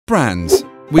Brands.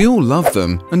 We all love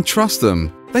them and trust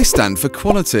them. They stand for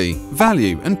quality,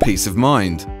 value and peace of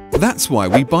mind. That's why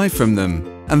we buy from them,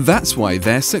 and that's why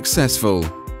they're successful.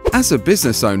 As a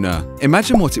business owner,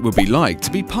 imagine what it would be like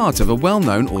to be part of a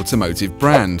well-known automotive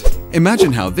brand.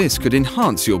 Imagine how this could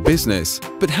enhance your business.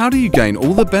 But how do you gain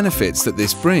all the benefits that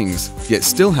this brings, yet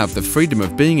still have the freedom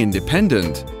of being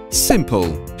independent?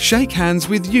 Simple. Shake hands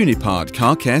with Unipart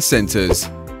Car Care Centres.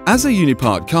 As a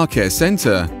Unipart Car Care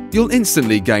Centre, you'll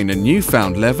instantly gain a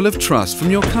newfound level of trust from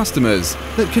your customers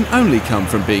that can only come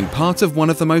from being part of one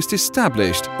of the most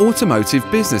established automotive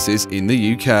businesses in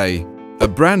the UK. A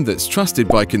brand that's trusted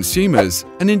by consumers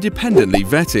and independently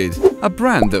vetted. A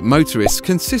brand that motorists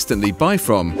consistently buy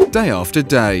from day after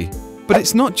day. But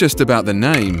it's not just about the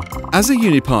name. As a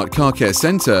Unipart Car Care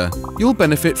Centre, you'll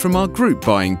benefit from our group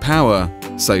buying power.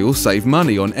 So you'll save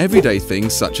money on everyday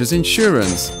things such as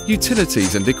insurance,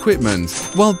 utilities and equipment,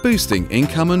 while boosting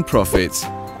income and profits.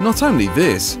 Not only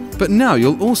this, but now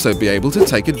you'll also be able to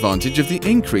take advantage of the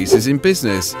increases in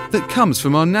business that comes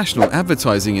from our national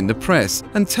advertising in the press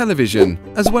and television,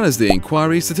 as well as the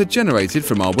inquiries that are generated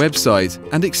from our website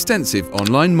and extensive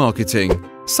online marketing,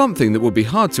 something that will be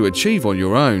hard to achieve on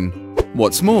your own.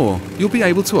 What's more, you'll be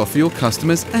able to offer your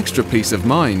customers extra peace of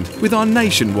mind with our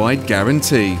nationwide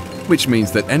guarantee, which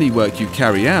means that any work you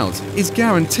carry out is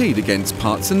guaranteed against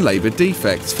parts and labour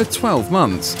defects for 12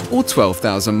 months or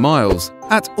 12,000 miles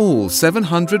at all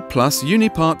 700 plus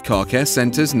Unipart Car Care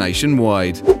Centres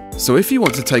nationwide. So if you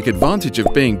want to take advantage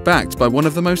of being backed by one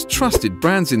of the most trusted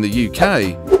brands in the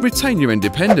UK, retain your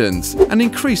independence and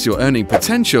increase your earning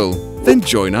potential, then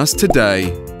join us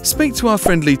today. Speak to our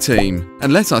friendly team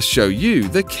and let us show you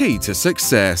the key to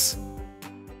success.